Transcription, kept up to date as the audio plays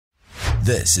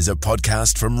This is a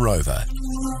podcast from Rover.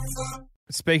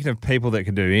 Speaking of people that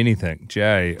can do anything,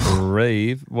 Jay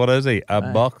Reeve, what is he? A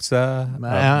boxer, a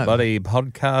buddy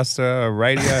podcaster, a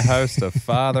radio host, a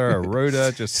father, a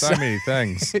rooter, just so many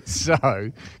things.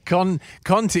 So,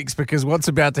 context, because what's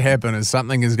about to happen is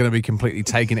something is going to be completely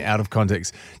taken out of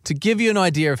context. To give you an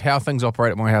idea of how things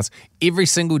operate at my house, every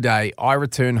single day I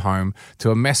return home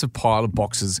to a massive pile of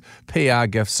boxes, PR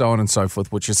gifts, so on and so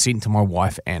forth, which is sent to my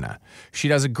wife, Anna. She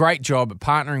does a great job at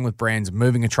partnering with brands,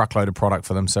 moving a truckload of product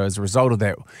for them. So as a result of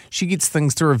that, she gets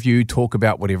things to review, talk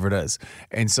about, whatever it is.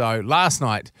 And so last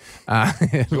night...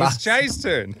 It was Jay's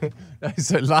turn.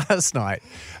 So last night,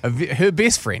 her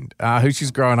best friend, who she's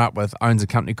grown up with, owns a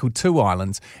company called Two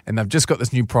Islands, and they've just got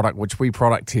this new product, which we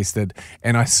product tested,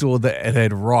 and I saw that it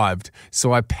had arrived.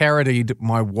 So I parodied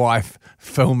my wife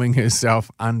filming herself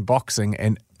unboxing,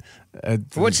 and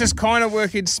which is kind of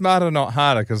working smarter, not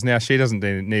harder, because now she doesn't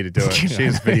need to do it.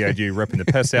 She's videoed you ripping the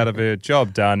piss out of her.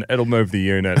 Job done. It'll move the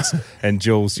units, and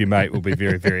Jules, your mate, will be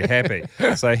very, very happy.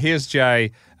 So here's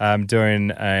Jay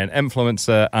doing an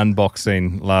influencer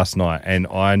unboxing last night, and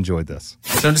I enjoyed this.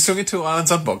 So I'm just doing a Two Islands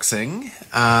unboxing.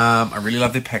 I really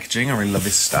love their packaging. I really love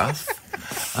their stuff.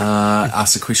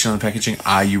 Ask a question on the packaging.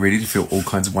 Are you ready to feel all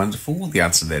kinds of wonderful? The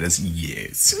answer to that is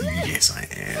yes. Yes, I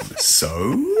am.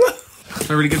 So,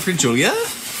 my really good friend Julia.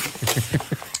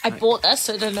 I bought this,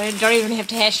 so don't even have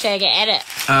to hashtag it at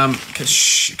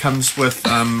it. Comes with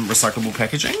recyclable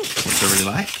packaging, which I really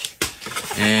like.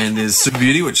 And there's Super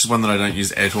Beauty, which is one that I don't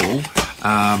use at all,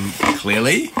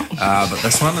 clearly. But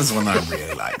this one is the one that I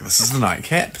really like. This is the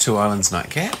nightcap, Two Islands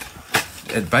nightcap.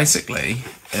 It basically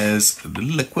is a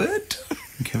little liquid.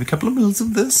 You have a couple of mils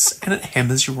of this, and it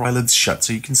hammers your eyelids shut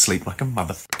so you can sleep like a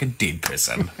motherfucking dead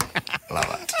person.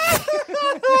 Love it.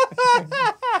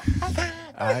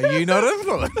 Are you not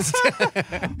influenced?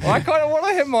 I kind of want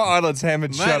to have my eyelids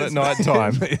hammered shut at night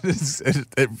time.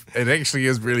 It actually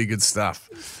is really good stuff.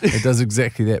 It does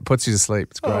exactly that. Puts you to sleep.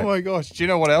 It's great. Oh my gosh. Do you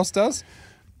know what else does?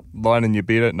 Lying in your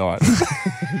bed at night.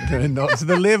 Not to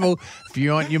the level if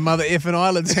you want your mother effing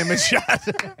eyelids hammered shut.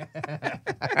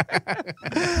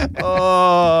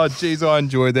 Oh, geez, I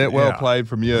enjoyed that. Well played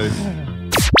from you.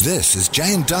 This is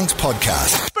Jay and Dunk's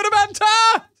podcast.